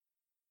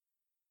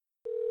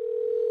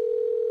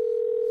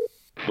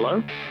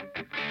Hello?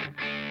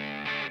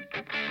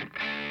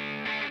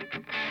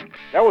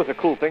 That was a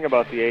cool thing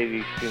about the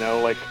 80s, you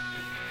know, like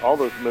all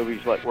those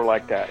movies were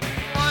like that.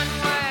 One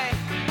way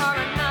or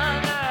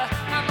another,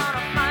 I'm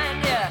gonna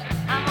find you.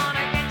 I'm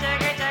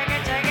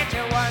gonna get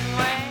you one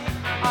way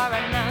or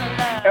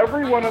another.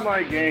 Every one of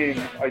my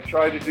games, I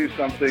try to do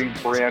something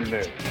brand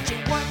new. Get you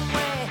one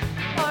way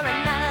or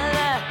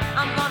another,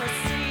 I'm gonna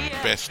see you.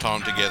 Best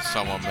time to get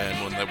someone,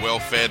 man, when they're well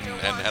fed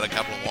and had a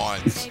couple of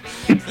wines.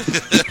 I'm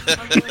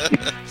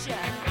gonna meet you.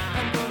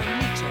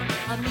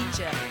 I'll meet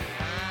you.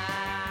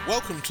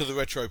 Welcome to the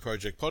Retro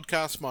Project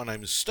Podcast. My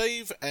name is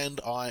Steve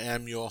and I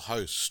am your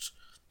host.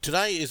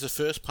 Today is the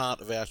first part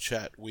of our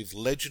chat with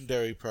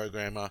legendary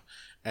programmer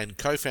and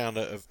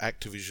co-founder of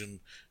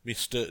Activision,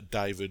 Mr.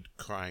 David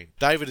Crane.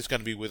 David is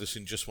going to be with us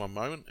in just one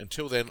moment.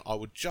 Until then, I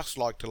would just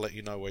like to let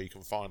you know where you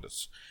can find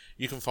us.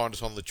 You can find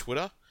us on the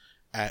Twitter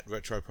at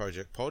Retro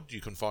Project Pod.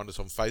 You can find us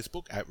on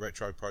Facebook at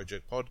Retro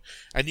Project Pod.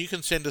 And you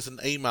can send us an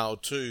email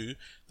to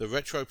the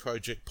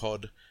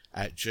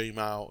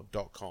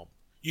retroprojectpod@gmail.com.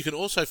 You can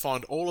also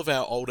find all of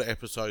our older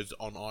episodes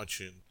on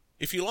iTunes.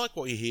 If you like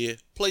what you hear,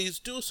 please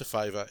do us a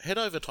favour, head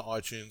over to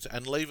iTunes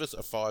and leave us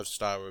a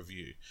 5-star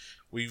review.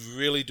 We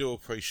really do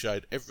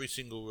appreciate every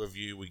single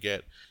review we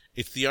get.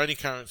 It's the only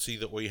currency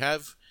that we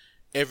have.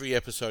 Every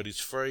episode is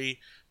free.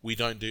 We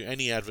don't do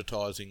any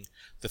advertising.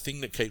 The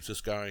thing that keeps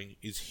us going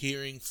is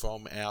hearing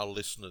from our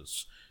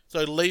listeners.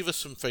 So leave us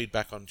some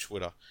feedback on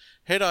Twitter.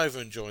 Head over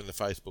and join the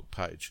Facebook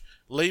page.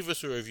 Leave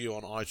us a review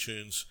on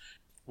iTunes.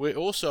 We're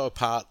also a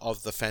part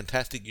of the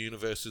Fantastic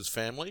Universes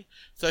family,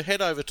 so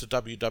head over to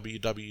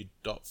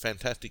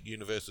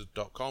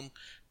www.fantasticuniverses.com.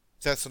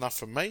 That's enough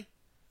from me.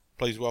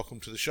 Please welcome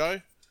to the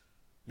show,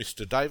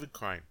 Mr. David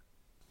Crane.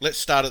 Let's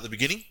start at the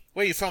beginning.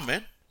 Where are you from,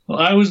 man? Well,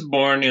 I was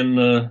born in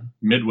the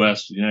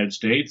Midwest of the United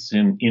States,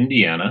 in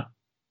Indiana,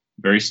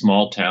 very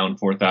small town,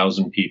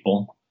 4,000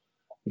 people.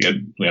 We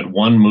had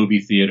one movie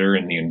theater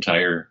in the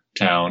entire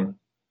town,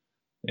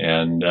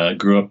 and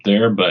grew up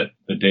there. But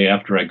the day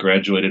after I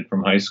graduated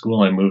from high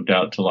school, I moved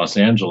out to Los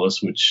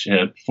Angeles, which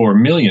had 4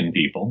 million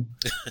people.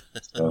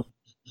 So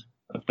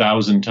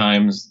 1,000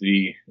 times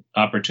the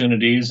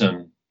opportunities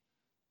and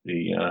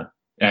the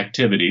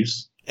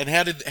activities. And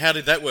how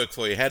did that work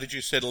for you? How did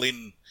you settle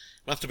in?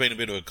 Must have been a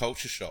bit of a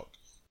culture shock.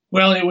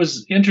 Well, it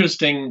was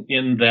interesting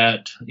in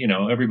that, you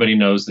know, everybody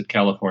knows that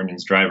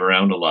Californians drive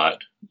around a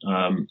lot.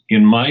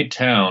 In my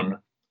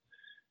town,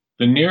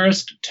 the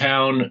nearest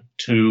town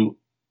to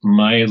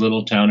my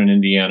little town in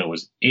Indiana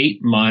was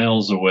 8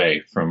 miles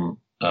away from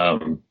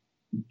town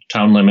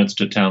limits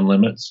to town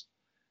limits.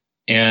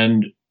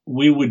 And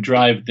we would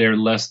drive there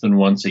less than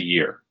once a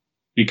year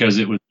because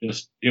it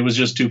was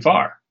just too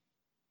far,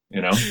 you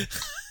know.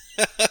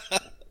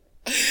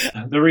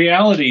 The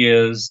reality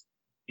is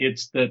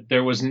it's that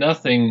there was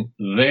nothing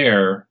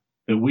there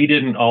that we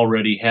didn't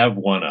already have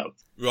one of.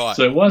 Right.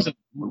 So it wasn't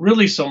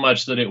really so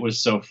much that it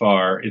was so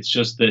far. It's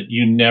just that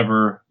you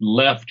never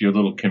left your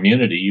little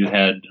community. You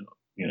had,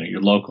 you know,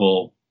 your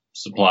local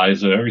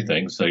supplies of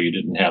everything, so you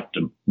didn't have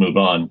to move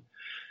on.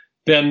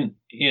 Then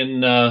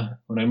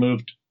when I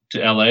moved to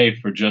LA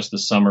for just the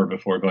summer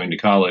before going to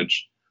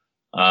college,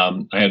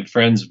 I had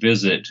friends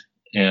visit,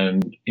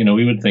 and, you know,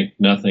 we would think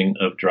nothing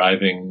of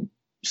driving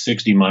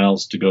 60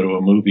 miles to go to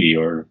a movie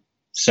or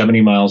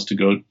 70 miles to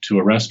go to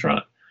a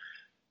restaurant.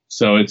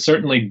 So it's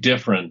certainly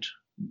different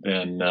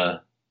than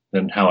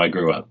how I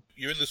grew up.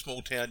 You're in the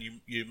small town,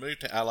 you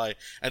moved to LA,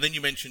 and then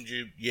you mentioned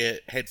you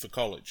head for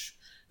college.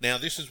 Now,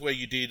 this is where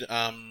you did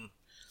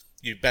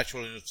your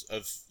Bachelor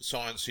of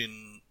Science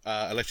in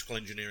Electrical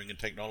Engineering and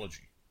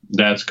Technology.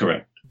 That's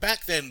correct.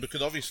 Back then,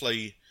 because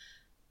obviously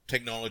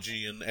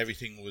technology and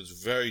everything was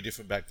very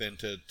different back then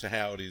to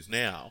how it is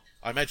now,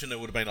 I imagine there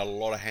would have been a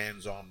lot of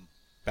hands-on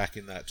back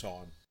in that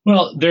time.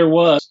 Well, there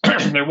was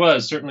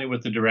certainly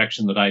with the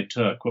direction that I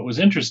took. What was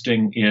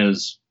interesting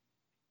is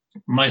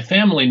my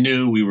family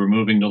knew we were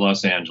moving to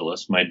Los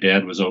Angeles. My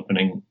dad was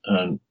opening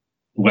a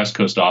West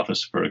Coast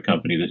office for a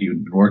company that he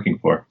had been working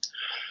for.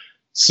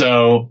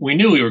 So we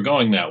knew we were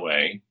going that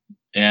way.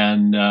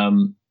 And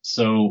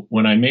so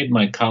when I made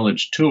my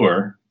college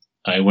tour,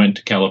 I went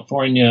to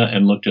California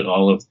and looked at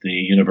all of the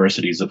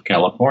universities of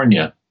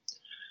California.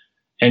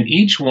 And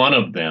each one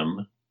of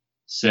them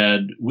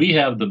said, we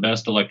have the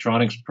best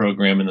electronics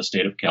program in the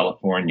state of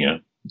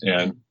California,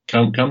 and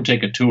come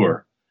take a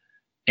tour.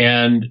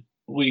 And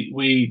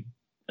we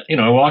you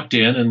know, I walked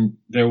in and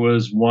there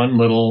was one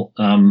little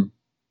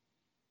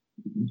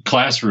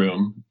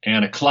classroom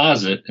and a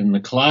closet. In the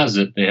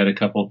closet, they had a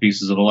couple of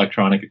pieces of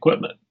electronic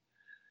equipment.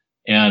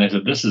 And I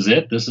said, this is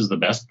it. This is the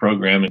best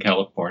program in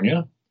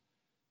California.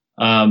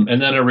 And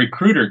then a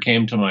recruiter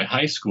came to my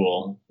high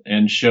school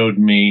and showed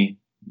me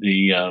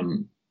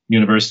the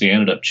university I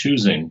ended up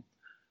choosing,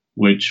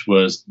 which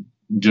was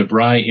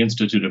DeVry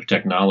Institute of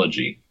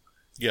Technology.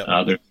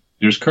 Yeah.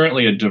 There's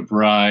currently a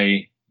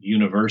DeVry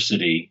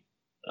University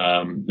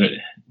that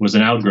was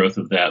an outgrowth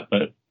of that.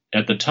 But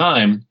at the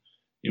time,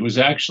 it was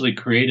actually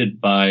created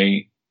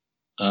by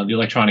the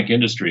electronic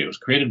industry. It was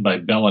created by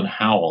Bell and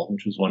Howell,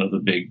 which was one of the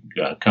big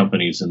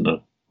companies in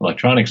the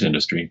electronics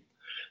industry,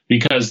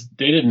 because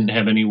they didn't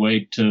have any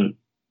way to,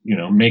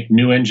 make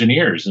new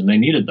engineers, and they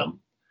needed them.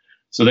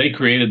 So they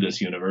created this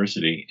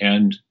university,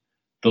 and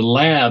the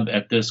lab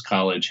at this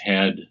college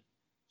had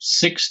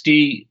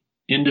 60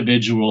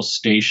 individual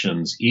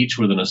stations, each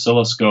with an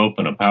oscilloscope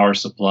and a power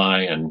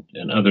supply and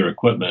other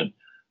equipment,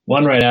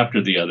 one right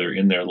after the other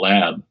in their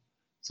lab.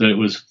 So it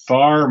was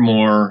far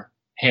more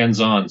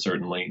hands-on,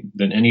 certainly,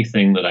 than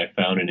anything that I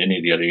found in any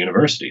of the other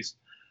universities.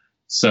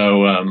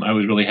 So I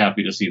was really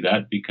happy to see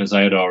that, because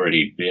I had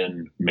already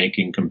been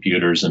making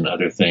computers and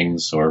other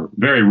things, or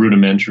very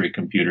rudimentary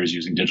computers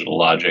using digital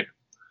logic,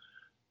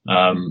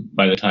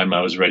 by the time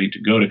I was ready to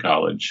go to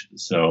college.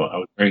 So I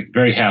was very,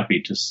 very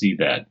happy to see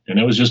that. And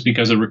it was just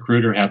because a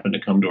recruiter happened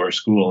to come to our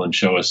school and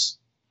show us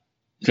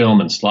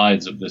film and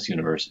slides of this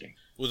university.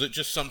 Was it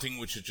just something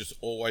which had just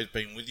always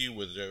been with you?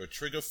 Was there a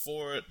trigger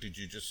for it? Did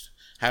you just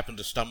happen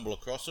to stumble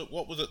across it?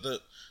 What was it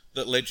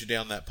that led you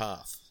down that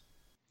path?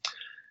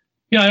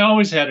 Yeah, I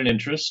always had an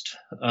interest.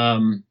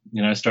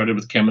 I started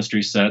with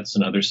chemistry sets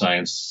and other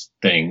science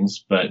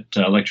things, but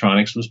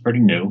electronics was pretty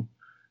new.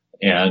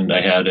 And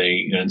I had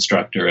an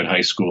instructor at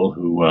high school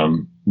who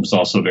was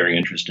also very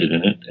interested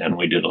in it, and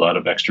we did a lot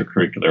of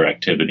extracurricular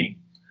activity.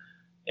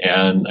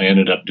 And I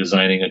ended up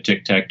designing a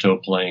tic-tac-toe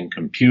playing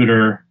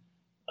computer.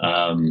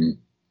 I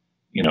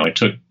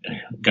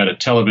got a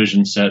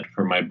television set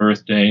for my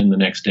birthday, and the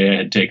next day I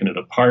had taken it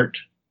apart.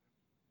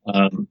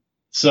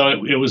 So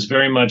it was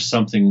very much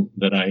something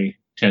that I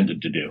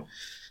tended to do.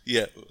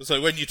 Yeah.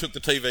 So when you took the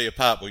TV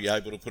apart, were you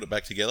able to put it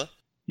back together?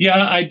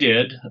 Yeah, I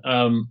did.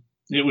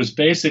 It was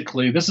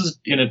basically, this is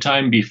in a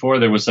time before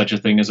there was such a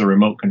thing as a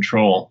remote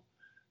control.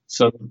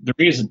 So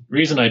the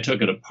reason I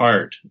took it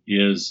apart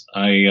is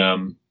I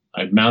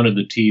mounted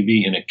the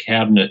TV in a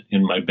cabinet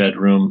in my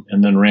bedroom,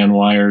 and then ran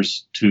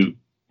wires to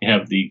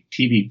have the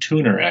TV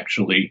tuner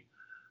actually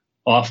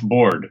off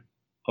board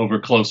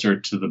over closer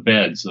to the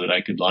bed, so that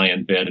I could lie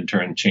in bed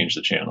and change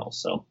the channel.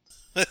 So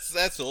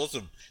that's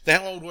awesome.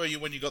 How old were you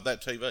when you got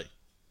that TV? I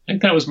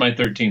think that was my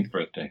 13th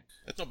birthday.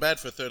 That's not bad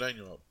for a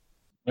 13-year-old.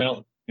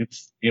 Well,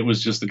 it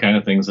was just the kind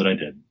of things that I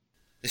did.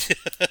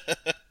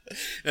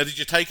 Now, did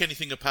you take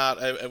anything apart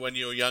when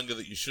you were younger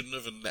that you shouldn't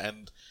have,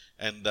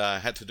 and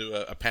had to do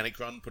a panic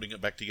run putting it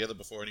back together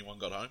before anyone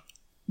got home?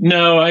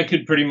 No, I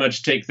could pretty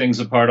much take things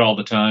apart all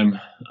the time.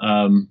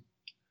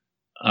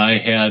 I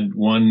had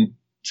one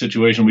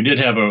situation. We did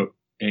have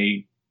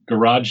a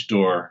garage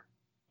door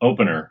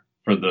opener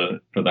for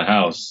the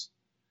house,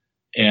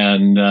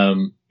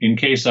 and in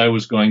case I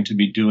was going to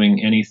be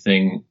doing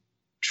anything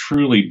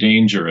truly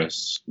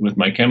dangerous with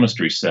my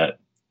chemistry set,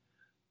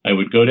 I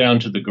would go down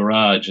to the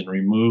garage and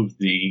remove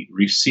the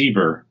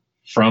receiver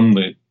from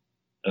the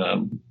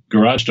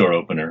garage door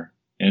opener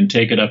and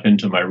take it up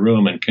into my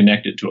room and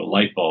connect it to a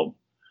light bulb,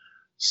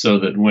 so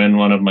that when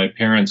one of my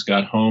parents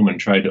got home and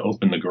tried to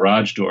open the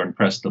garage door and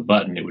press the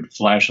button, it would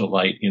flash a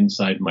light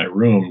inside my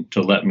room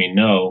to let me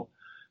know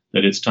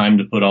that it's time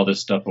to put all this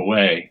stuff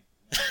away,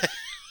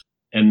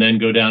 and then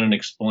go down and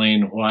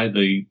explain why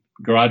the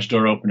garage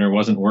door opener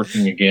wasn't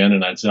working again.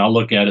 And I'd say, I'll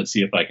look at it,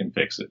 see if I can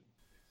fix it.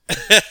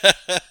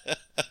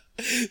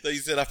 They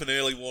set up an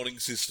early warning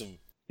system.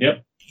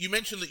 Yep. You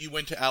mentioned that you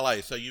went to LA,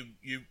 so you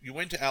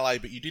went to LA,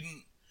 but you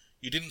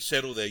didn't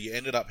settle there. You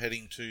ended up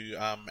heading to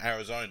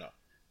Arizona.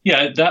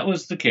 Yeah, that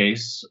was the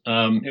case.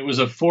 It was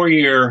a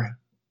 4-year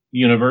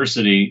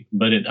university,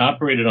 but it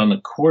operated on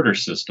the quarter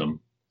system.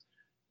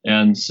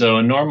 And so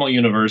a normal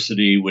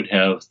university would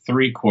have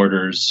 3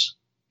 quarters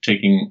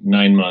taking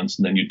 9 months,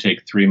 and then you'd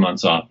take 3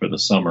 months off for the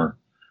summer.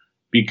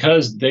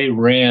 Because they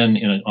ran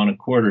on a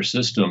quarter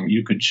system,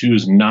 you could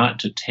choose not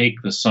to take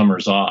the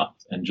summers off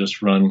and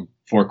just run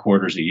 4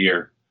 quarters a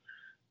year,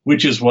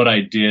 which is what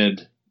I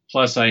did.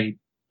 Plus, I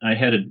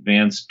had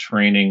advanced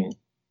training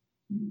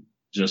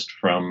just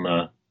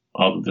from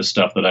all of the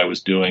stuff that I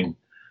was doing,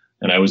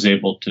 and I was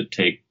able to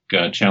take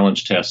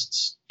challenge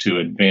tests to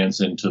advance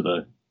into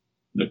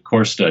the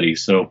course study.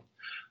 So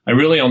I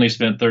really only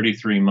spent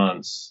 33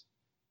 months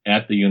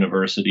at the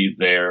university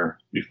there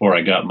before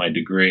I got my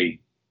degree.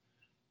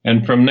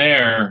 And from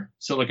there,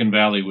 Silicon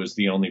Valley was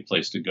the only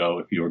place to go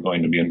if you were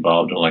going to be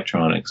involved in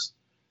electronics.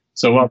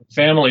 So while the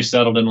family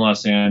settled in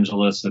Los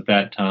Angeles at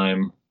that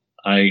time,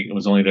 I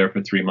was only there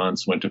for 3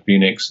 months, went to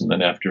Phoenix, and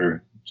then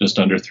after just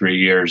under 3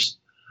 years,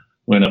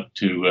 went up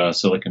to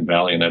Silicon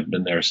Valley, and I've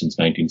been there since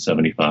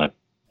 1975.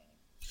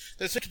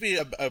 There seems to be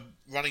a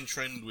running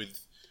trend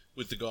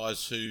with the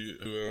guys who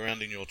are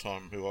around in your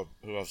time,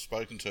 who I've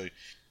spoken to.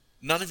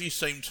 None of you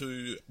seem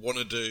to want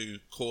to do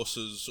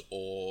courses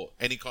or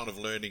any kind of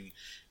learning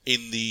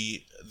in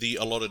the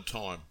allotted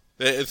time.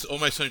 It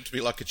almost seems to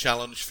be like a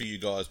challenge for you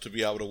guys to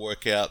be able to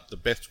work out the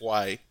best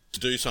way to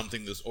do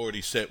something that's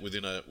already set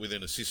within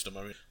a system.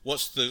 I mean,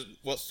 what's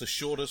the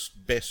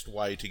shortest, best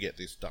way to get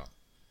this done?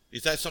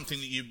 Is that something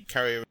that you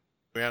carry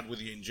around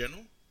with you in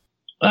general?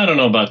 I don't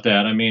know about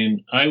that. I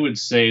mean, I would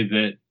say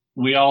that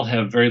we all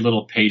have very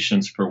little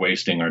patience for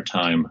wasting our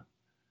time.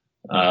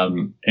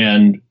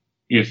 And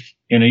if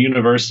in a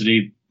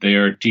university they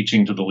are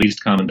teaching to the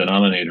least common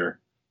denominator,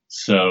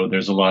 So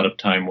there's a lot of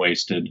time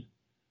wasted.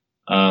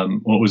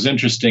 What was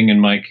interesting in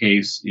my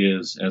case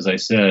is, as I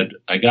said,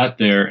 I got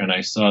there and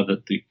I saw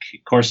that the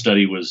course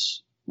study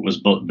was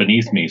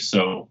beneath me.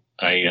 So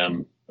I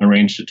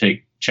arranged to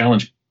take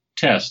challenge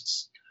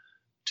tests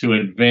to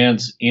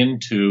advance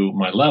into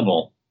my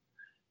level.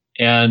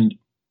 And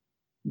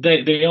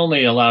they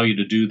only allow you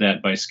to do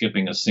that by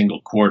skipping a single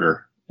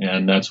quarter.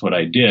 And that's what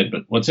I did.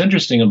 But what's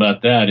interesting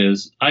about that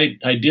is I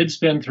did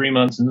spend 3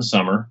 months in the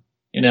summer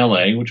in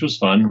LA, which was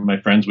fun. My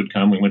friends would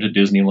come. We went to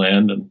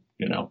Disneyland and,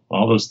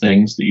 all those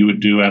things that you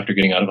would do after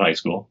getting out of high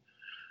school.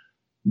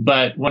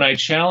 But when I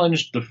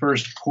challenged the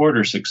first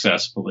quarter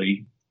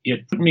successfully,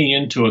 it put me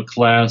into a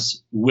class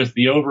with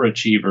the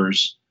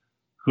overachievers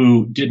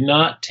who did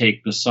not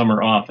take the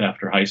summer off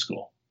after high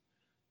school.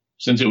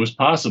 Since it was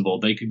possible,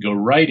 they could go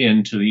right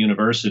into the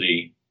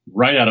university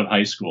right out of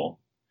high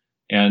school.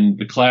 And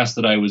the class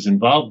that I was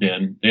involved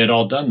in, they had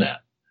all done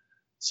that.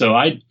 So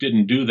I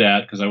didn't do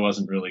that because I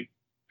wasn't really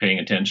paying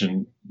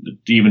attention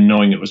to even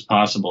knowing it was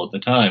possible at the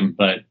time.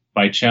 But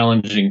by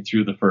challenging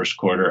through the first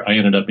quarter, I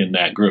ended up in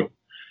that group.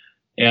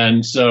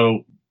 And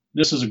so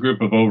this is a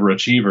group of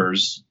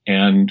overachievers,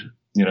 and,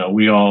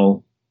 we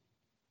all,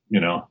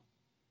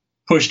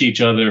 pushed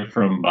each other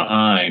from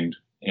behind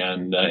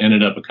and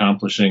ended up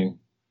accomplishing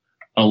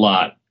a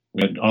lot.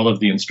 We had all of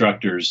the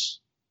instructors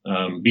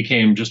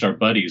became just our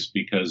buddies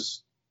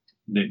because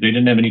they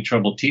didn't have any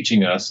trouble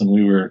teaching us, and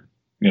we were,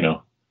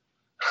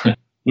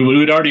 we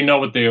would already know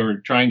what they were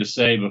trying to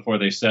say before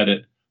they said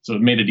it, so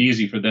it made it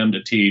easy for them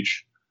to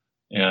teach.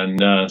 And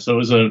so it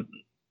was a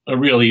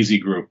real easy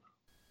group.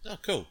 Oh,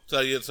 cool.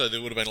 So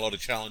there would have been a lot of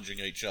challenging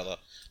each other,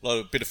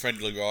 a bit of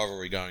friendly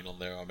rivalry going on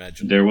there, I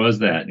imagine. There was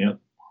that, yeah.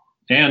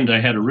 And I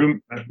had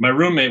my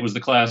roommate was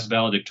the class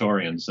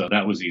valedictorian, so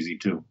that was easy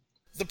too.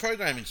 The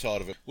programming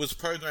side of it, was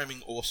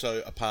programming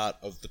also a part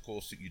of the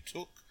course that you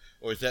took,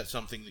 or is that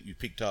something that you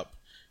picked up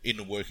in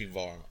the work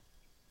environment?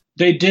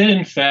 They did,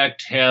 in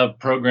fact, have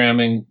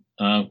programming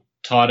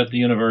taught at the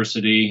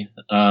university.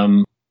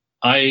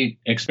 I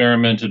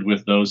experimented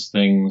with those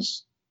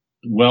things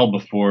well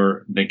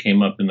before they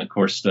came up in the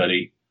course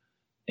study.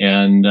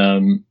 And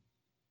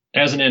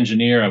as an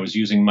engineer, I was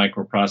using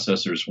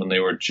microprocessors when they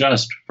were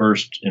just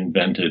first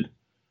invented.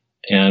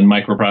 And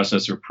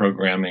microprocessor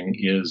programming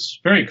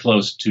is very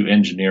close to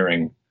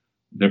engineering.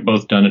 They're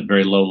both done at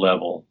very low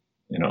level,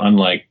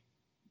 unlike,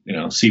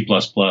 C++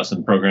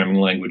 and programming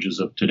languages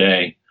of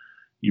today.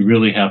 You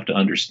really have to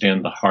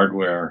understand the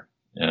hardware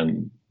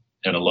and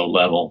at a low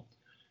level.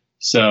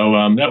 So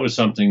that was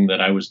something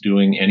that I was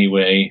doing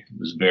anyway. It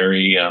was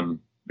very,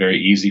 very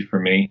easy for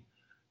me.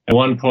 At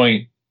one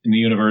point in the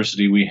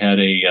university, we had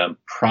a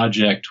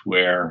project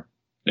where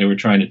they were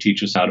trying to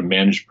teach us how to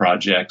manage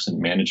projects and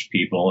manage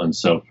people. And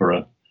so for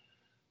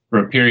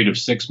a period of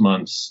 6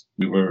 months,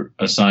 we were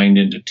assigned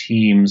into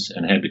teams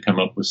and had to come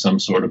up with some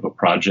sort of a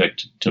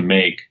project to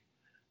make.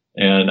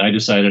 And I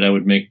decided I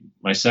would make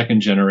my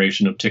second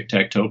generation of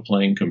tic-tac-toe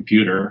playing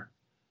computer,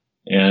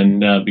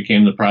 and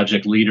became the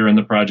project leader and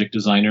the project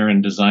designer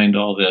and designed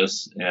all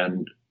this.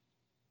 And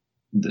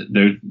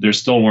there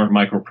still weren't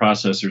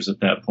microprocessors at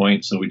that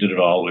point, so we did it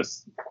all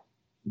with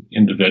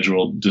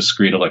individual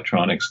discrete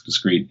electronics,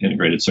 discrete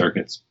integrated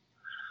circuits.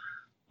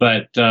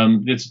 But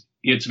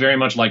it's very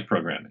much like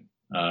programming.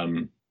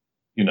 The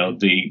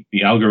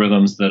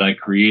algorithms that I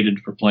created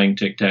for playing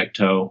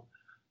tic-tac-toe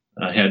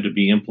had to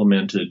be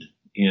implemented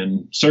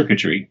in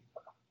circuitry,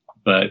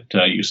 but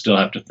you still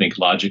have to think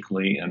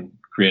logically and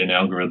create an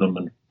algorithm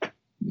and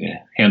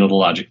handle the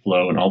logic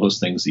flow and all those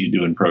things that you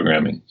do in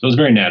programming. So it was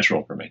very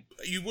natural for me.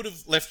 You would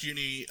have left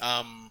uni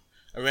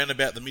around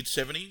about the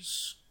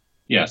mid-70s?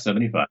 Yeah,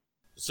 75.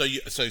 So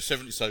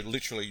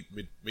literally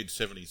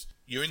mid-70s.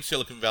 You're in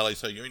Silicon Valley,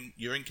 so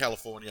you're in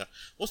California.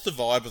 What's the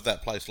vibe of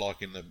that place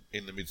like in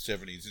the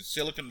mid-70s? Is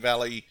Silicon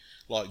Valley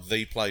like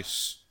the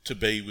place to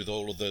be with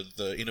all of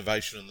the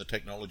innovation and the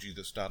technology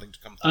that's starting to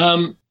come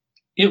through?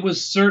 It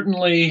was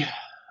certainly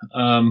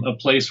a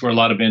place where a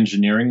lot of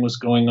engineering was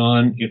going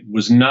on. It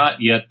was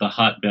not yet the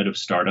hotbed of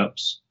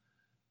startups,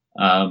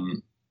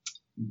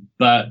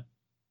 but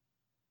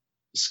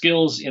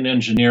skills in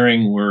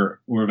engineering were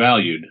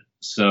valued.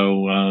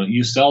 So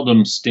you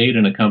seldom stayed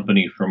in a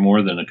company for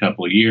more than a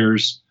couple of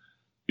years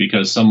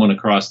because someone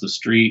across the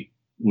street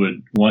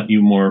would want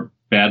you more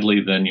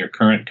badly than your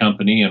current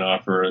company and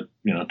offer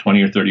a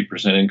 20 or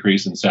 30%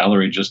 increase in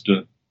salary just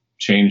to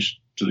change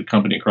to the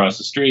company across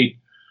the street.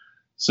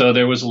 So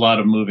there was a lot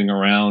of moving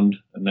around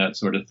and that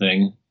sort of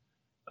thing.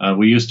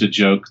 We used to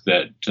joke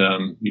that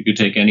you could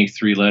take any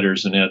three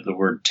letters and add the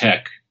word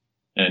tech,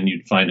 and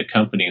you'd find a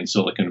company in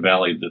Silicon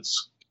Valley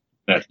that's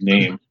that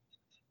name.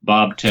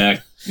 Bob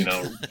Tech,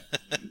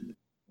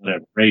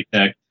 Ray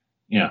Tech,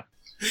 yeah.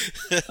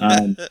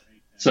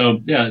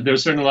 So yeah,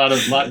 there's certainly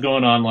a lot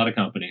going on, a lot of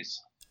companies.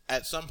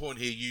 At some point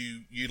here,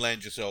 you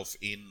land yourself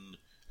in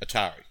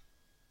Atari.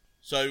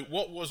 So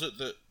what was it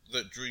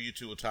that drew you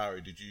to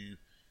Atari? Did you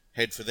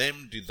head for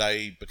them? Did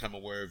they become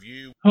aware of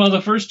you? Well,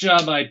 the first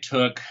job I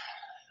took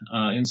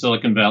in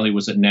Silicon Valley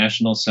was at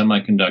National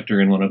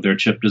Semiconductor in one of their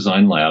chip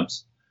design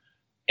labs.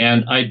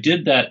 And I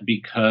did that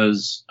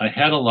because I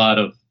had a lot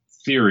of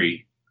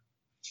theory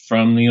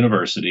from the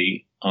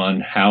university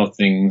on how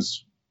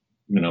things,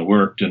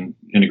 worked and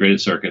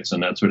integrated circuits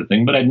and that sort of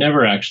thing, but I'd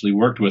never actually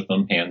worked with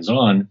them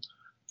hands-on,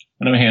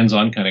 and I'm a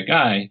hands-on kind of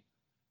guy.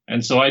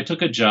 And so I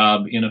took a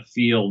job in a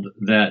field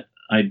that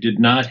I did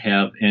not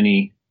have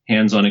any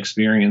hands-on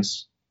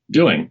experience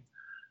doing.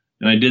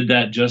 And I did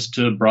that just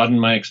to broaden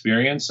my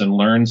experience and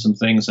learn some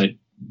things I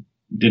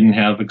didn't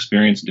have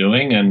experience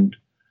doing. And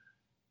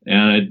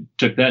I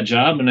took that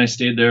job and I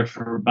stayed there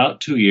for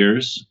about 2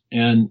 years.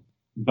 And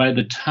by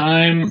the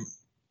time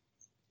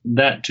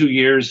that 2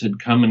 years had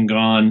come and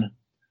gone,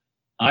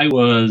 I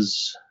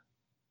was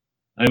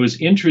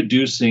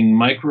introducing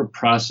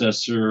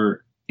microprocessor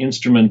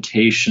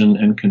instrumentation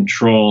and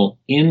control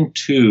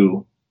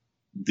into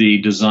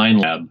the design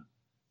lab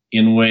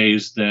in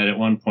ways that at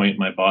one point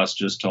my boss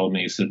just told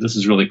me, he said, "This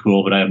is really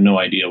cool, but I have no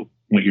idea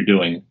what you're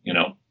doing,"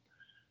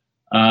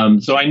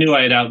 So I knew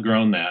I had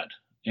outgrown that.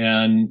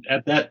 And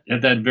at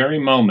that very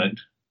moment,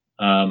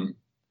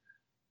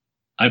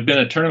 I've been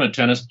a tournament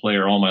tennis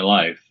player all my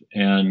life.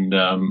 And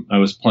I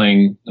was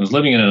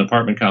living in an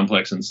apartment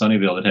complex in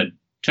Sunnyvale that had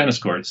tennis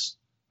courts.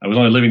 I was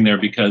only living there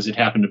because it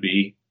happened to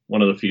be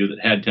one of the few that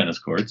had tennis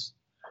courts.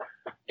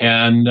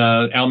 And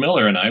Al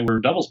Miller and I were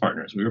doubles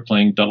partners. We were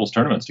playing doubles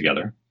tournaments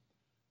together.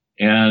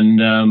 And,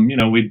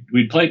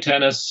 we'd play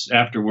tennis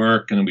after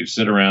work, and we'd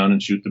sit around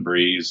and shoot the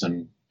breeze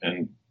and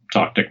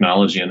talk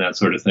technology and that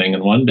sort of thing.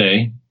 And one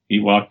day he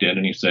walked in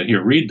and he said,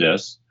 "Here, read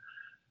this.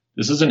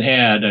 This is an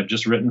ad I've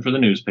just written for the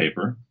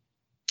newspaper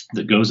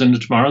that goes into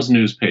tomorrow's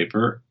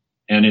newspaper."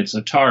 And it's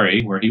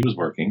Atari, where he was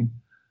working,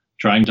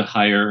 trying to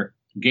hire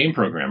game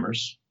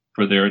programmers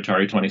for their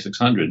Atari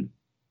 2600.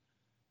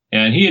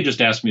 And he had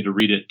just asked me to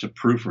read it, to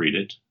proofread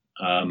it.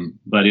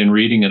 But in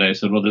reading it, I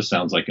said, well, this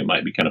sounds like it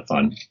might be kind of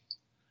fun.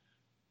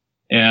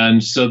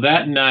 And so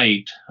that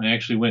night, I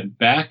actually went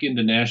back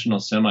into National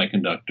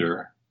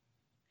Semiconductor,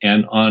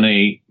 and on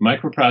a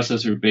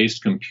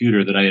microprocessor-based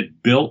computer that I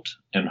had built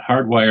and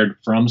hardwired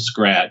from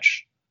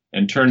scratch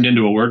and turned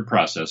into a word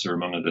processor,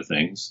 among other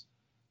things,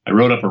 I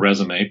wrote up a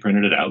resume,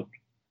 printed it out,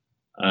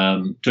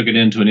 took it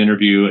into an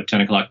interview at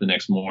 10 o'clock the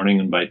next morning,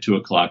 and by 2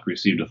 o'clock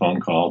received a phone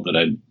call that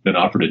I'd been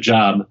offered a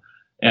job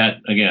at,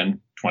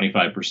 again,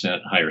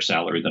 25% higher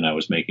salary than I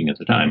was making at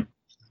the time.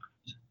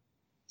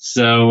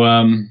 So,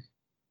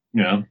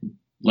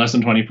 less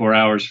than 24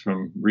 hours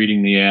from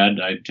reading the ad,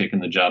 I'd taken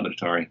the job at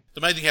Atari. It's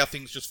amazing how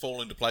things just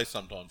fall into place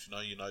sometimes.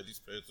 You know this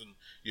person,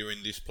 you're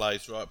in this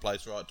place, right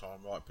time,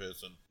 right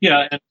person.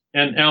 Yeah,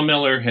 and Al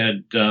Miller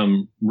had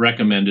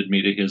recommended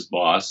me to his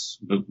boss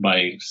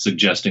by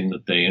suggesting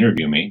that they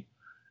interview me.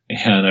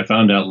 And I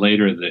found out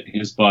later that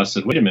his boss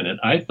said, "Wait a minute,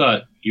 I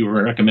thought you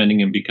were recommending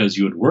him because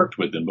you had worked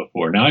with him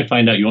before. Now I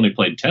find out you only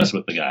played tennis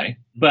with the guy."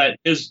 But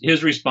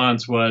his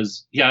response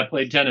was, "Yeah, I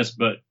played tennis,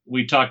 but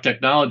we talked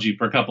technology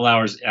for a couple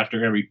hours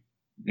after every,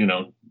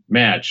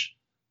 match."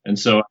 And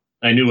so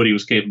I knew what he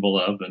was capable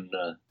of. And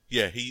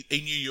yeah, he knew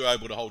you were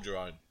able to hold your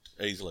own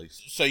easily.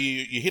 So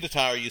you hit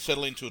Atari, you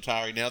settle into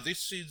Atari. Now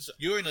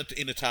you're in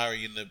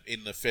Atari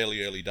in the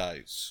fairly early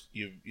days.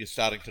 You're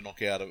starting to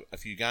knock out a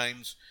few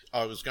games.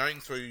 I was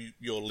going through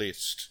your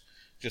list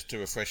just to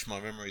refresh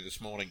my memory this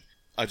morning.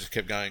 I just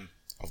kept going,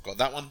 I've got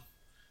that one.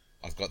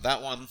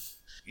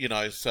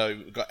 So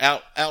we've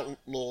got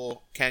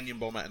Outlaw, Canyon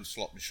Bomber, and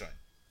Slot Machine.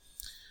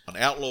 And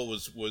Outlaw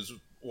was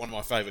one of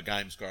my favourite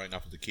games growing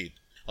up as a kid.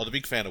 I was a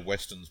big fan of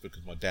Westerns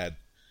because my dad,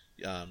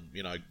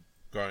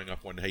 growing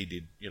up when he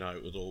did,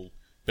 it was all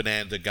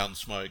Bonanza,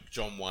 Gunsmoke,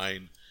 John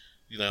Wayne,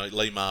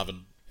 Lee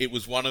Marvin. It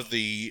was one of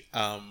the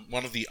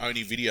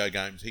only video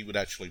games he would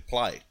actually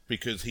play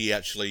because he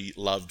actually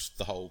loved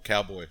the whole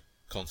cowboy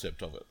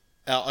concept of it.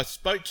 I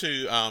spoke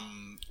to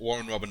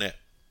Warren Robinette,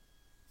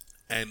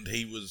 and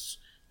he was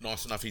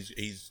nice enough.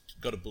 He's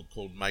got a book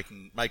called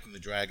Making the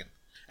Dragon,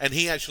 and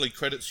he actually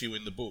credits you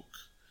in the book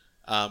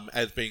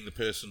as being the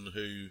person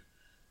who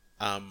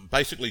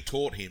basically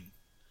taught him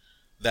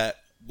that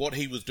what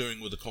he was doing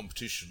with the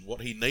competition,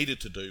 what he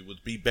needed to do was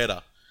be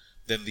better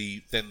than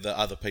the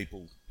other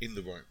people in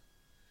the room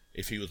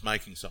if he was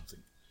making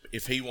something.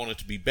 If he wanted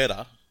to be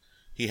better,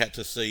 he had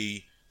to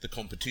see the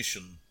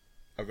competition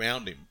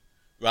around him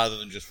rather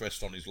than just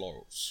rest on his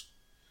laurels.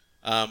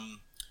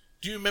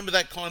 Do you remember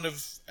that kind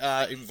of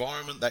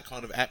environment, that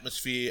kind of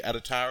atmosphere at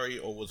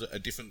Atari, or was it a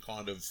different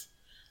kind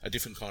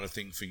of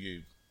thing for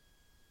you?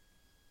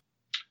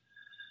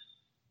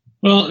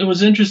 Well, it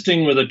was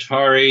interesting with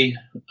Atari.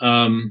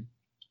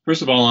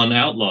 First of all, on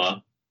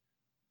Outlaw,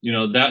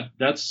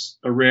 that's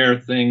a rare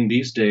thing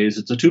these days.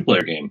 It's a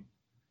two-player game.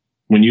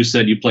 When you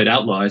said you played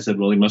Outlaw, I said,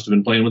 well, he must have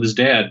been playing with his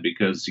dad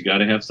because you got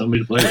to have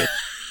somebody to play with.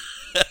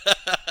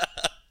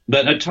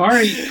 But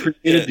Atari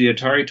created the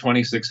Atari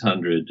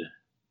 2600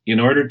 in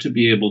order to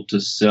be able to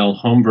sell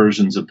home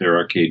versions of their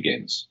arcade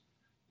games.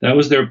 That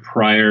was their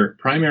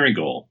primary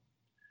goal.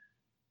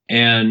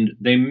 And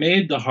they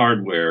made the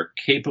hardware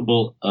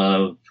capable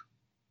of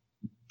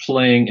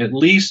playing at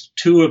least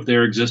two of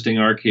their existing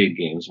arcade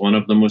games. One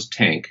of them was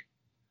Tank,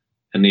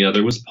 and the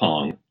other was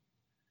Pong.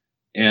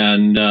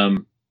 And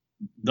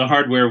the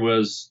hardware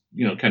was,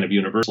 kind of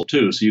universal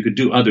too. So you could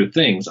do other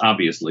things,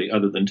 obviously,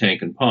 other than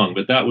Tank and Pong,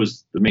 but that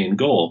was the main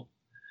goal.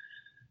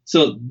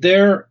 So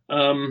their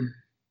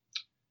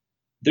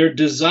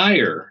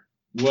desire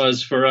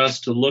was for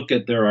us to look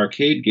at their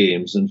arcade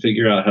games and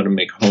figure out how to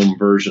make home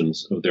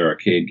versions of their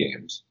arcade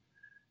games.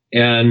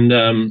 And,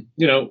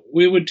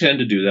 we would tend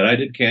to do that. I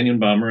did Canyon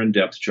Bomber and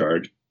Depth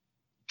Charge.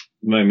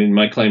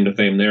 My claim to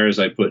fame there is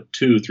I put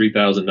two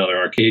 $3,000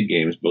 arcade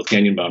games, both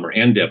Canyon Bomber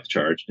and Depth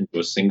Charge, into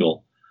a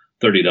single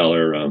 $30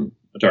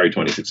 Atari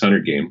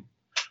 2600 game,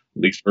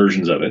 at least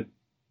versions of it.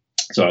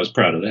 So I was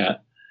proud of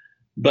that.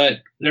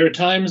 But there are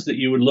times that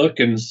you would look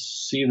and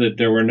see that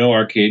there were no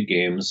arcade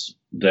games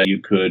that you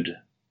could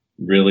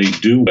really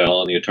do well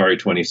on the Atari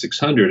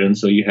 2600, and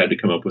so you had to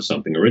come up with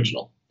something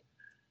original.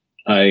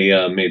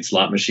 I made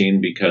Slot Machine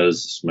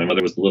because my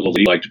mother was a little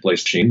liked to play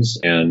machines,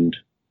 and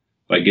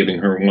by giving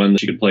her one that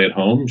she could play at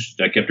home,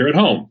 I kept her at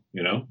home,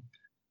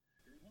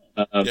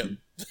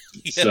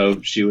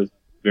 So she was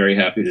very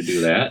happy to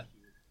do that.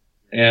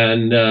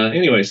 And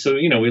anyway, so,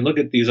 we look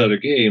at these other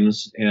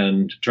games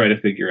and try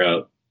to figure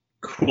out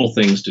cool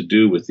things to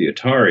do with the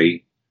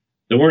Atari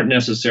that weren't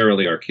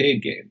necessarily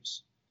arcade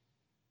games.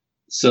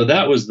 So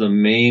that was the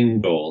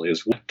main goal,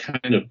 is what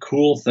kind of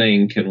cool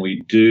thing can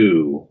we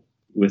do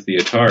with the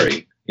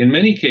Atari? In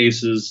many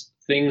cases,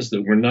 things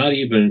that were not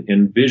even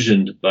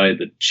envisioned by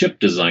the chip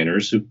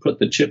designers who put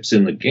the chips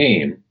in the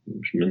game,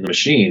 in the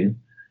machine.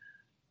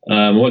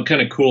 What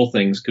kind of cool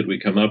things could we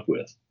come up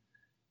with?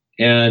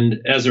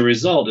 And as a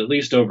result, at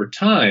least over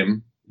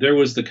time, there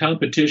was the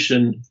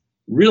competition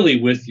really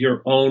with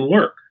your own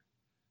work.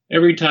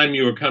 Every time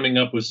you were coming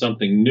up with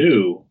something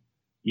new,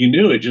 you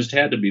knew it just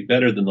had to be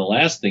better than the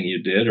last thing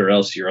you did, or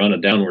else you're on a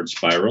downward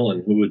spiral,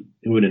 and who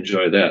would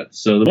enjoy that?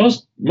 So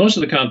the most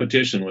of the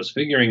competition was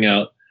figuring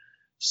out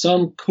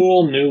some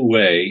cool new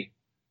way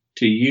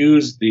to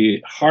use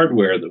the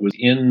hardware that was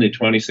in the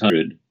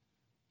 2600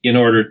 in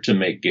order to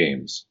make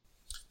games.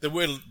 There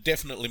were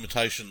definite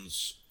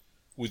limitations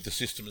with the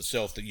system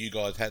itself that you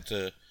guys had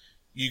to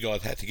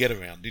get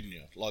around, didn't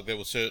you? Like there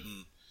were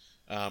certain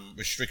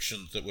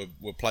restrictions that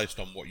were placed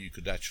on what you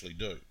could actually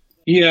do.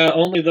 Yeah,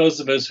 only those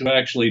of us who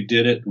actually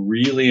did it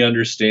really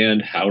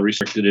understand how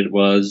restricted it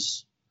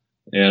was.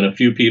 And a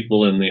few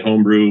people in the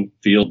homebrew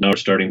field now are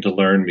starting to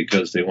learn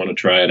because they want to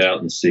try it out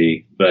and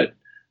see. But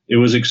it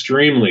was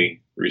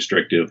extremely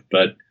restrictive.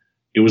 But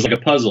it was like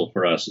a puzzle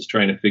for us, is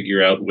trying to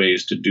figure out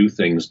ways to do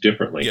things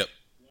differently. Yep.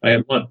 I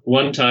had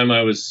one time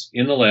I was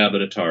in the lab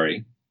at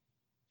Atari,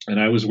 and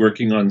I was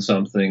working on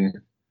something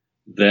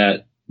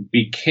that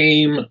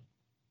became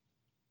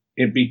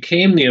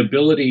the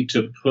ability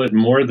to put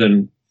more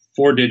than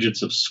 4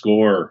 digits of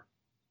score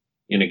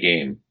in a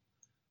game.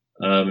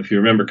 If you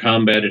remember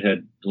Combat, it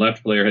had the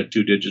left player had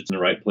 2 digits and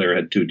the right player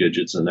had 2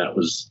 digits, and that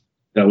was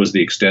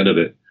the extent of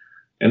it.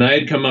 And I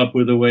had come up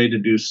with a way to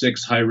do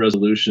 6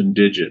 high-resolution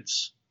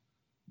digits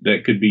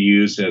that could be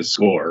used as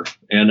score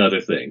and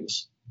other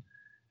things.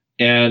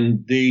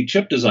 And the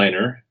chip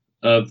designer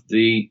of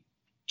the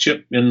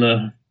chip in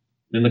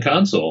the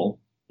console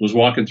was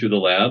walking through the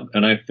lab,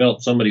 and I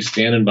felt somebody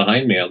standing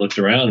behind me. I looked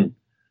around,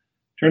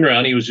 turned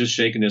around, he was just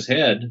shaking his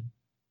head.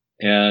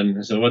 And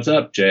I said, "What's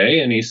up, Jay?"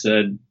 And he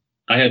said,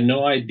 "I had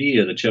no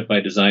idea the chip I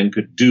designed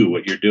could do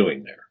what you're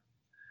doing there."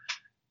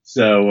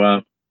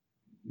 So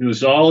it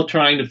was all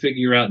trying to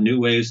figure out new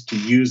ways to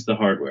use the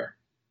hardware.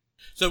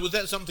 So was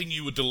that something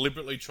you were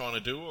deliberately trying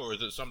to do, or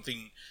is it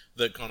something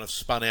that kind of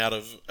spun out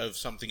of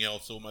something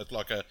else, almost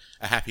like a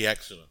happy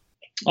accident?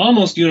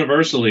 Almost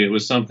universally, it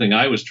was something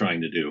I was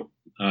trying to do.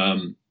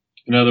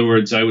 In other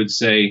words, I would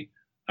say,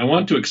 I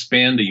want to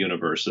expand the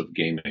universe of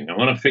gaming. I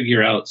want to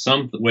figure out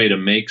some way to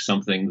make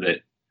something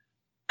that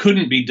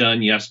couldn't be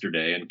done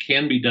yesterday and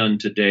can be done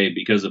today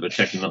because of a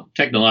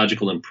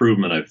technological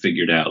improvement I've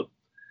figured out.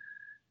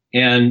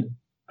 And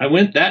I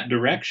went that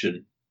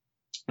direction.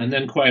 And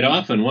then quite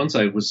often, once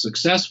I was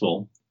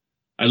successful,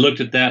 I looked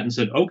at that and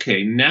said,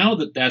 okay, now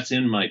that that's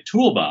in my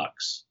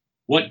toolbox,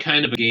 what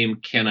kind of a game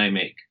can I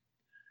make?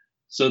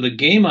 So the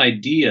game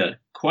idea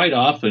quite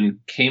often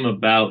came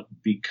about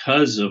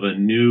because of a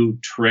new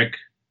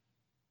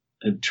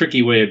a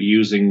tricky way of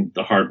using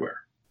the hardware.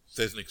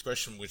 There's an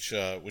expression which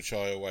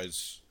I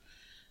always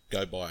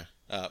go by.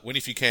 Win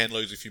if you can,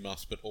 lose if you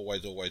must, but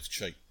always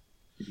cheat.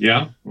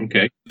 Yeah,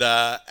 okay.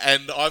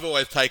 And I've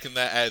always taken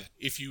that as,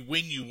 if you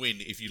win, you win.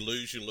 If you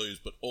lose, you lose.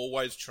 But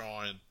always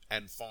try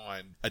and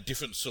find a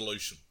different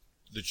solution.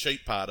 The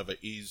cheat part of it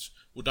is,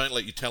 well, don't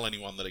let you tell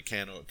anyone that it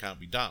can or it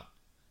can't be done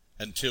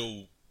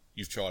until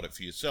you've tried it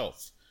for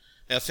yourself.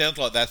 Now, it sounds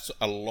like that's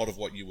a lot of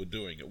what you were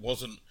doing. It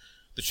wasn't,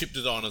 the chip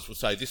designers would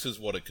say, this is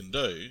what it can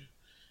do,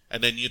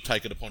 and then you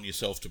take it upon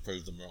yourself to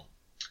prove them wrong.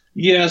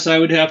 Yes, I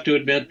would have to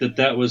admit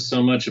that was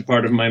so much a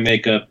part of my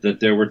makeup that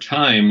there were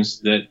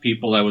times that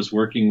people I was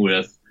working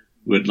with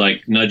would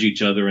like nudge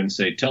each other and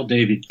say, "Tell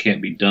Dave it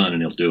can't be done,"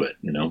 and he'll do it,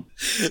 you know.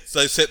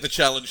 So set the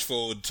challenge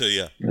forward to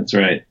you. That's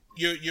right.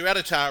 You're at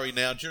Atari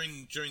now.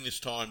 During this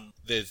time,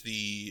 there's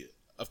the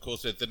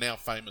now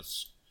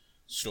famous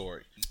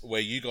story,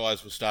 where you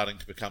guys were starting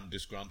to become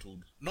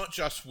disgruntled, not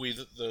just with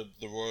the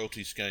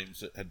royalty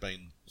schemes that had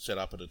been set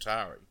up at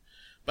Atari,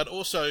 but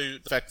also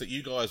the fact that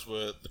you guys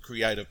were the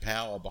creative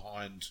power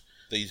behind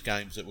these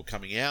games that were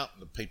coming out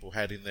that people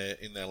had in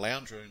their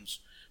lounge rooms,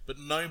 but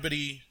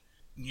nobody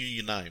knew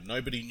your name.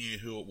 Nobody knew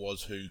who it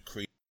was who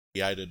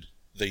created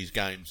these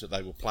games that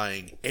they were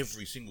playing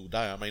every single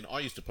day. I mean, I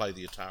used to play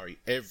the Atari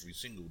every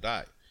single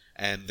day,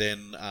 and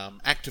then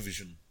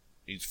Activision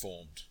is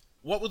formed.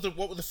 What were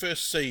the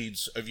first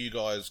seeds of you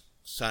guys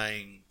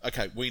saying,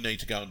 okay, we need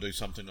to go and do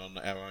something on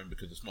our own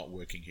because it's not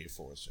working here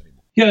for us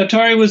anymore? Yeah,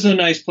 Atari was a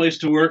nice place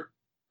to work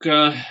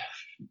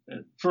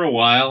for a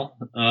while.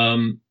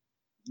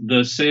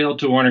 The sale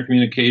to Warner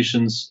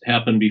Communications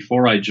happened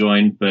before I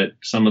joined, but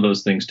some of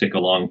those things take a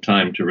long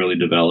time to really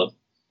develop.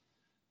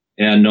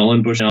 And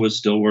Nolan Bushnell was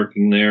still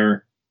working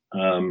there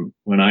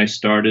when I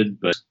started,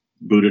 but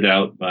booted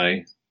out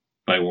by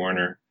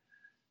Warner.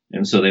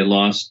 And so they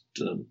lost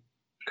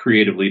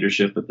creative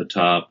leadership at the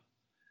top.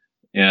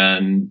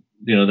 And,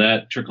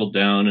 that trickled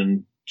down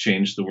and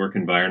changed the work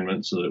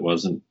environment so that it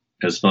wasn't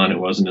as fun. It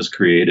wasn't as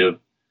creative.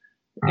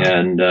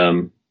 And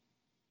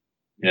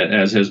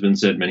as has been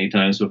said many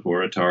times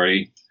before,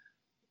 Atari,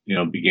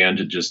 began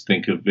to just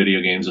think of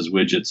video games as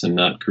widgets and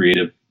not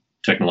creative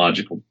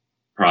technological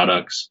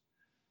products.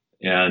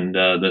 And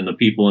then the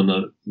people in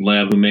the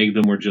lab who made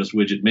them were just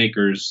widget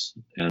makers,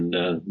 and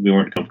we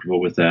weren't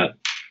comfortable with that.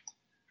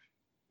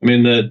 I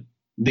mean,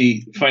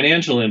 the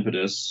financial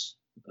impetus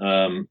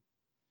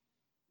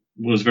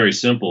was very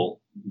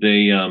simple.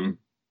 There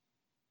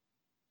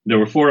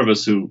were four of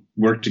us who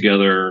worked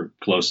together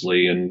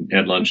closely and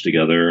had lunch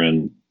together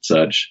and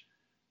such.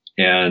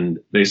 And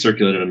they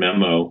circulated a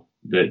memo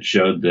that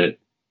showed that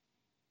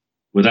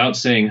without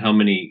saying how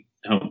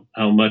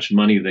much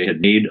money they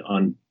had made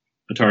on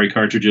Atari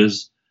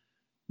cartridges,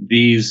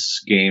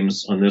 these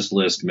games on this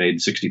list made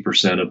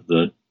 60% of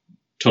the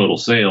total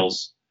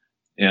sales.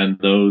 And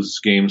those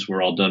games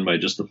were all done by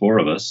just the four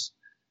of us.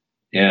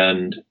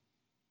 And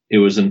it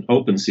was an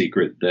open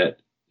secret that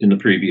in the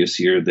previous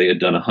year, they had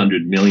done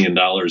 $100 million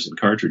in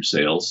cartridge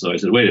sales. So I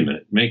said, wait a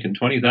minute, making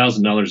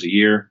 $20,000 a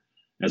year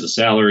as a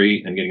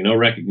salary and getting no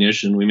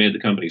recognition, we made the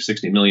company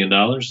 $60 million.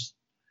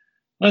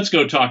 Let's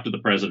go talk to the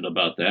president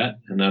about that.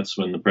 And that's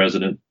when the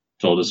president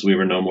told us we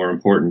were no more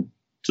important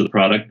to the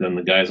product than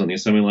the guys on the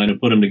assembly line who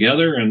put them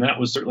together. And that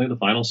was certainly the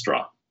final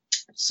straw.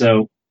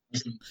 So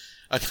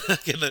I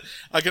can,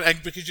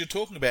 because you're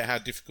talking about how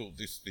difficult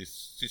this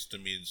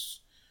system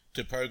is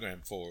to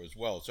program for as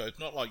well. So it's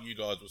not like you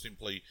guys were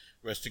simply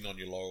resting on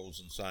your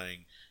laurels and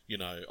saying,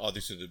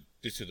 this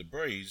is a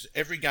breeze.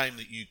 Every game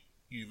that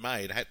you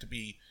made had to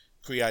be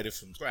created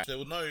from scratch. There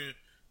were no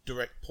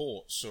direct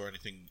ports or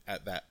anything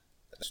at that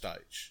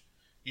stage.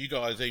 You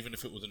guys, even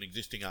if it was an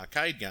existing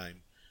arcade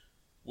game,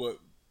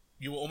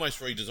 you were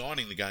almost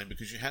redesigning the game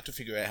because you had to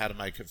figure out how to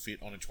make it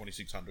fit on a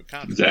 2600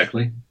 cartridge.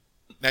 Exactly.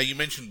 Now, you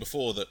mentioned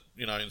before that,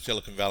 in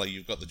Silicon Valley,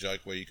 you've got the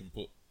joke where you can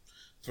put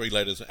 3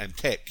 letters and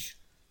tech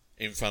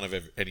in front of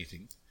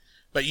anything.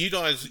 But you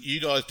guys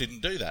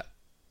didn't do that.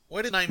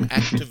 Where did the name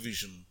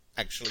Activision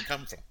actually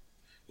come from?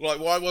 Like,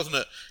 why wasn't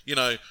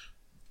it,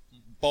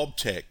 Bob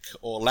Tech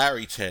or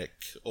Larry Tech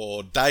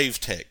or Dave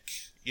Tech?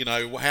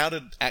 How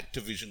did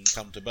Activision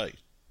come to be?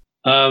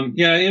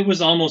 Yeah, it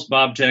was almost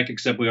Bob Tech,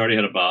 except we already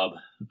had a Bob.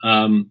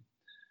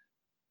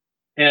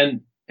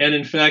 And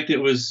in fact, it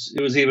was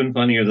even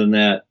funnier than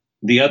that.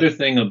 The other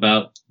thing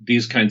about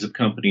these kinds of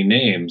company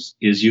names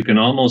is you can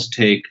almost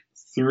take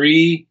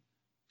 3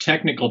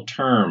 technical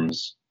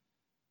terms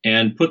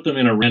and put them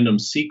in a random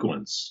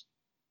sequence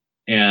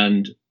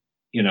and,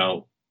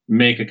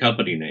 make a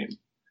company name.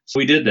 So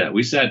we did that.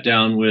 We sat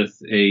down with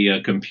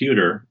a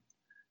computer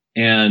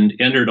and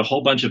entered a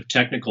whole bunch of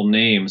technical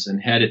names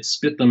and had it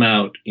spit them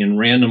out in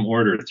random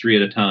order, 3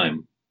 at a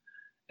time.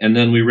 And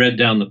then we read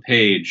down the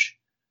page,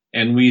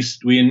 and we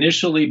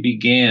initially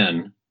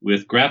began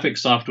with Graphic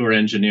Software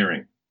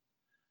Engineering,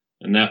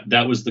 and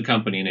that was the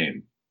company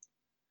name.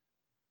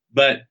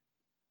 But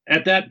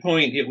at that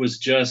point, it was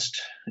just,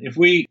 if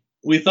we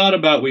thought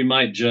about we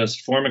might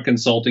just form a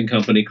consulting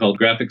company called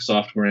Graphic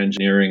Software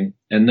Engineering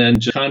and then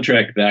just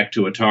contract back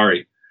to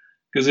Atari.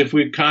 Because if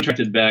we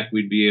contracted back,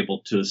 we'd be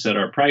able to set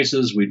our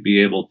prices, we'd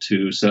be able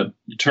to set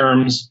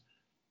terms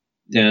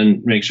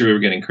and make sure we were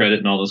getting credit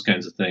and all those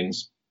kinds of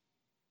things.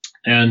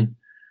 And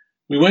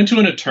we went to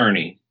an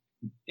attorney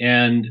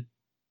and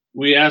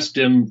we asked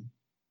him,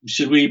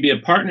 should we be a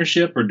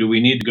partnership or do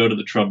we need to go to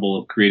the trouble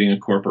of creating a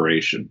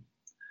corporation?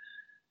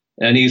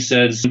 And he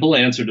said, simple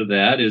answer to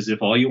that is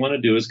if all you want to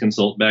do is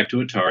consult back to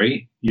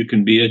Atari, you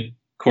can be a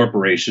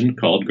corporation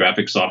called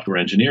Graphic Software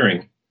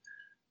Engineering.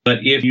 But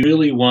if you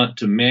really want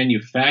to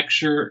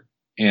manufacture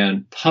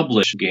and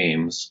publish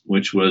games,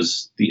 which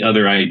was the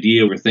other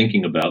idea we're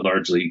thinking about,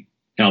 largely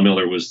Al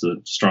Miller was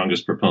the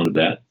strongest proponent of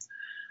that.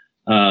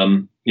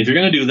 If you're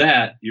going to do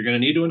that, you're going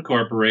to need to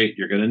incorporate,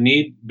 you're going to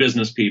need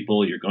business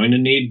people, you're going to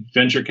need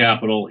venture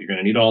capital, you're going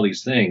to need all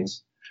these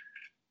things.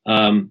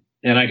 And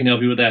I can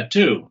help you with that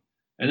too.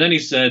 And then he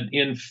said,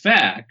 in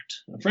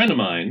fact, a friend of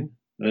mine,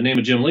 by the name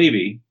of Jim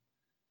Levy,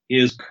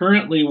 is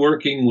currently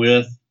working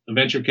with a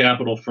venture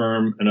capital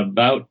firm and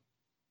about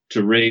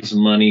to raise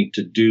money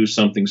to do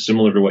something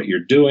similar to what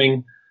you're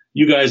doing.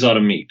 You guys ought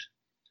to meet.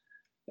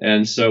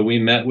 And so we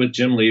met with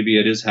Jim Levy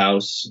at his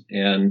house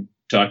and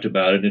talked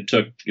about it. It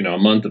took, a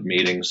month of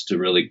meetings to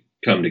really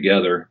come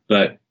together,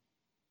 but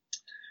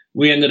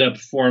we ended up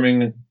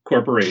forming a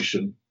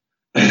corporation.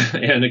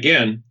 And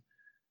again,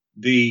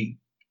 the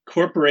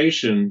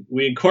corporation,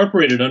 we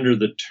incorporated under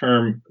the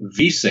term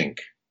VSync,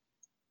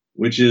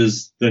 which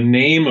is the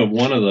name of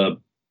one of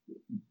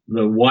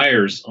the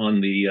wires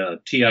on the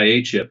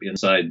TIA chip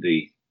inside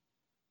the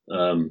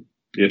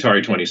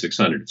Atari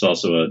 2600. It's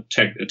also a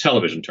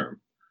television term,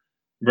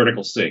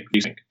 vertical sync,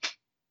 VSync.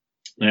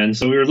 And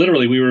so we were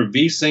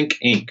VSync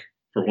Inc.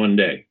 for one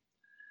day.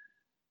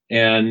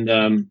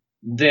 And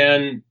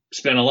then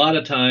spent a lot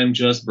of time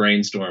just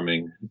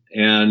brainstorming.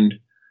 And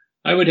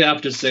I would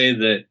have to say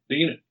that,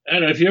 I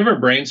don't know, if you ever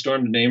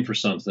brainstormed a name for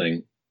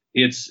something,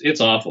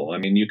 it's awful. I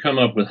mean, you come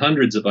up with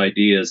hundreds of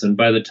ideas, and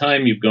by the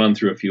time you've gone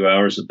through a few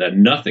hours of that,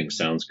 nothing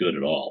sounds good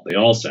at all. They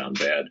all sound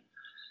bad.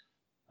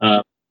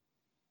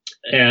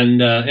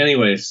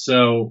 Anyway,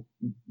 so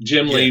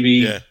Jim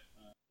Levy,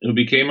 who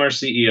became our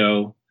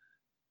CEO,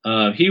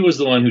 he was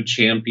the one who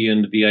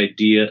championed the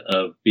idea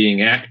of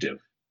being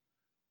active.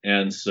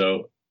 And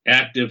so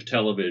Active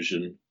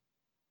Television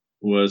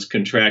was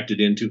contracted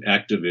into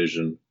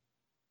Activision.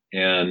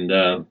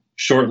 And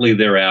shortly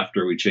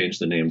thereafter, we changed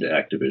the name to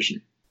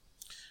Activision.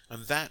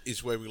 And that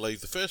is where we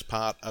leave the first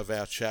part of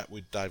our chat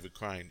with David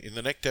Crane. In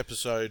the next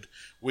episode,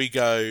 we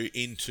go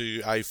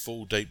into a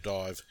full deep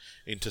dive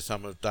into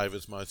some of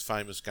David's most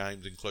famous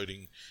games,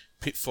 including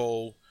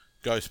Pitfall,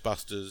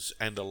 Ghostbusters,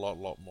 and a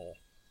lot more.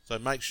 So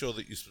make sure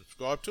that you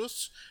subscribe to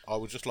us. I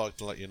would just like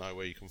to let you know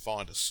where you can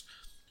find us.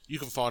 You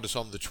can find us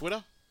on the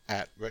Twitter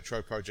at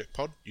Retro Project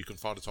Pod. You can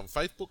find us on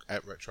Facebook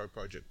at Retro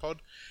Project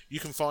Pod. You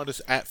can find us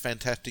at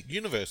Fantastic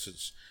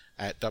Universes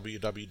at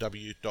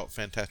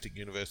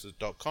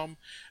www.fantasticuniverses.com,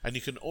 and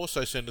you can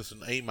also send us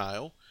an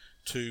email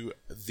to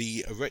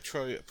the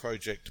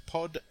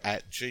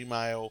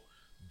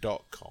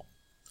retroprojectpod@gmail.com.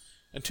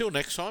 Until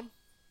next time,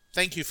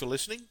 thank you for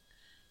listening,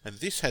 and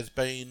this has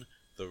been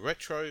the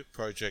Retro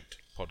Project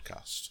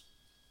Podcast.